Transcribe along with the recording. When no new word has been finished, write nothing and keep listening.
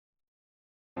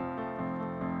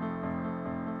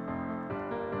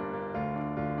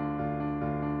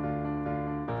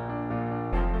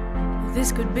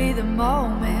This could be the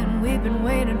moment we've been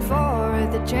waiting for,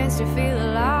 the chance to feel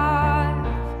alive.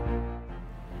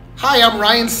 Hi, I'm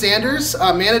Ryan Sanders,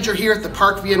 manager here at the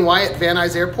Park VNY at Van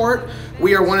Nuys Airport.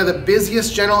 We are one of the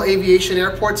busiest general aviation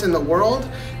airports in the world,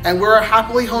 and we're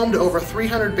happily home to over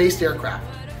 300 based aircraft.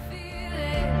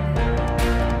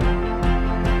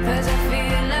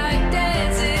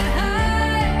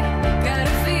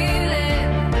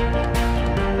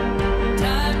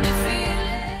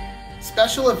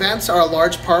 Special events are a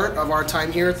large part of our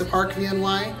time here at the Park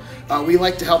VNY. We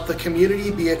like to help the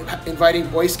community, be it inviting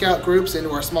Boy Scout groups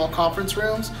into our small conference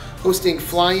rooms, hosting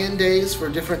fly-in days for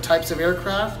different types of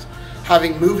aircraft,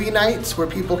 having movie nights where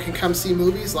people can come see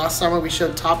movies. Last summer we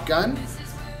showed Top Gun.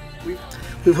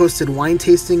 We've hosted wine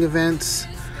tasting events.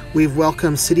 We've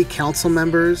welcomed city council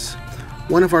members.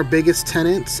 One of our biggest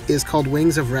tenants is called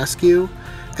Wings of Rescue,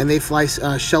 and they fly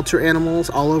shelter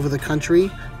animals all over the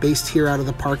country, based here out of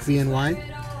the Park VNY.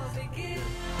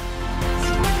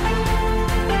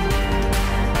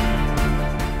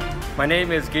 My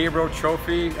name is Gabriel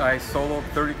Trophy. I soloed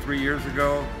 33 years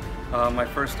ago. My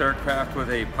first aircraft was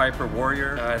a Piper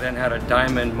Warrior. I then had a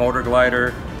Diamond motor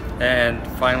glider, and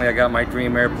finally I got my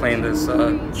dream airplane, this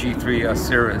G3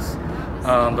 Cirrus.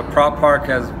 The prop park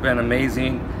has been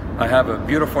amazing. I have a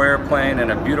beautiful airplane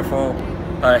and a beautiful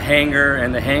hangar,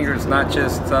 and the hangar is not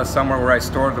just somewhere where I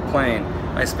store the plane.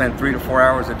 I spend 3 to 4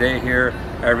 hours a day here.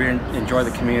 I really enjoy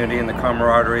the community and the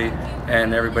camaraderie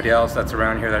and everybody else that's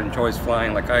around here that enjoys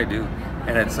flying like I do,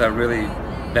 and it's really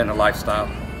been a lifestyle.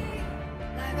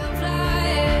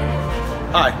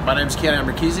 Hi, my name is Ken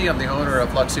Amberkese. I'm the owner of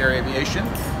Nuys Aviation,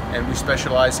 and we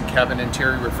specialize in cabin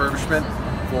interior refurbishment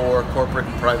for corporate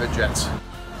and private jets.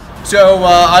 So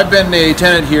I've been a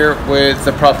tenant here with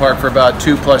the prop park for about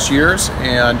 2+ years,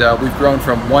 and we've grown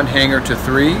from 1 hangar to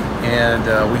 3, and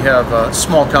we have a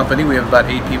small company. We have about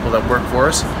 8 people that work for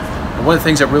us. And one of the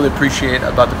things I really appreciate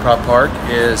about the prop park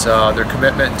is their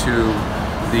commitment to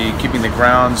keeping the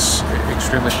grounds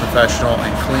extremely professional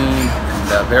and clean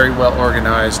and very well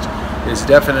organized. Is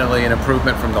definitely an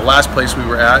improvement from the last place we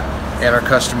were at, and our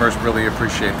customers really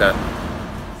appreciate that.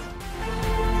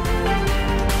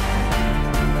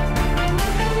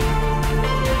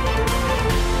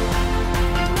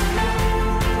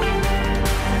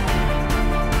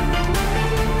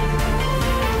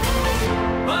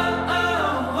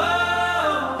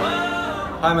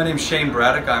 Hi, my name is Shane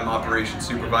Braddock. I'm Operations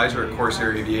Supervisor at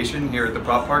Corsair Aviation here at the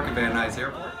prop park at Van Nuys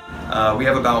Airport. We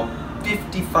have about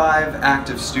 55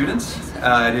 active students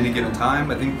at any given time.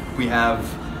 I think we have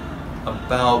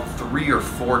about 3 or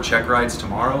 4 check rides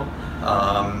tomorrow.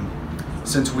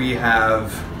 Since we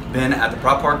have been at the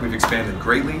prop park, we've expanded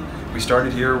greatly. We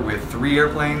started here with 3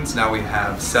 airplanes. Now we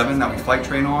have 7 that we flight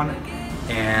train on,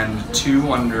 and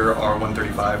 2 under our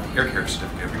 135 air carrier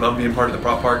certificate. We love being part of the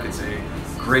prop park. It's a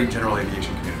great general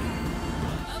aviation community.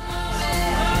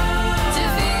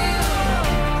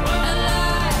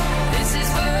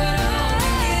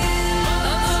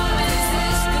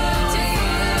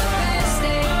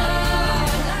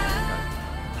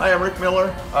 Hi, I'm Rick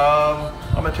Miller.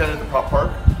 I'm a tenant at the prop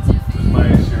park. This is my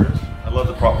Cirrus. I love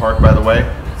the prop park, by the way.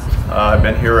 I've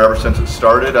been here ever since it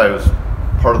started. I was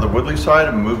part of the Woodley side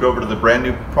and moved over to the brand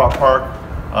new prop park.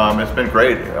 It's been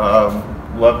great.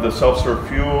 Love the self-serve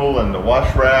fuel and the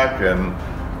wash rack and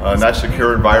a nice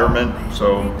secure environment,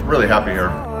 so really happy here.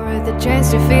 The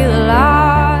chance to feel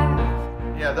alive.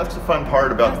 Yeah, that's the fun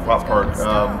part about the prop park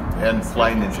and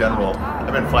flying in general.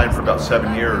 I've been flying for about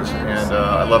 7 years, and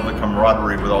I love the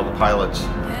camaraderie with all the pilots.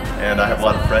 And I have a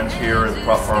lot of friends here at the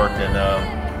prop park, and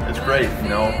it's great, you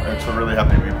know. I'm so really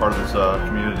happy to be part of this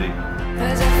community.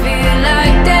 'Cause I feel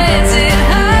like dancing.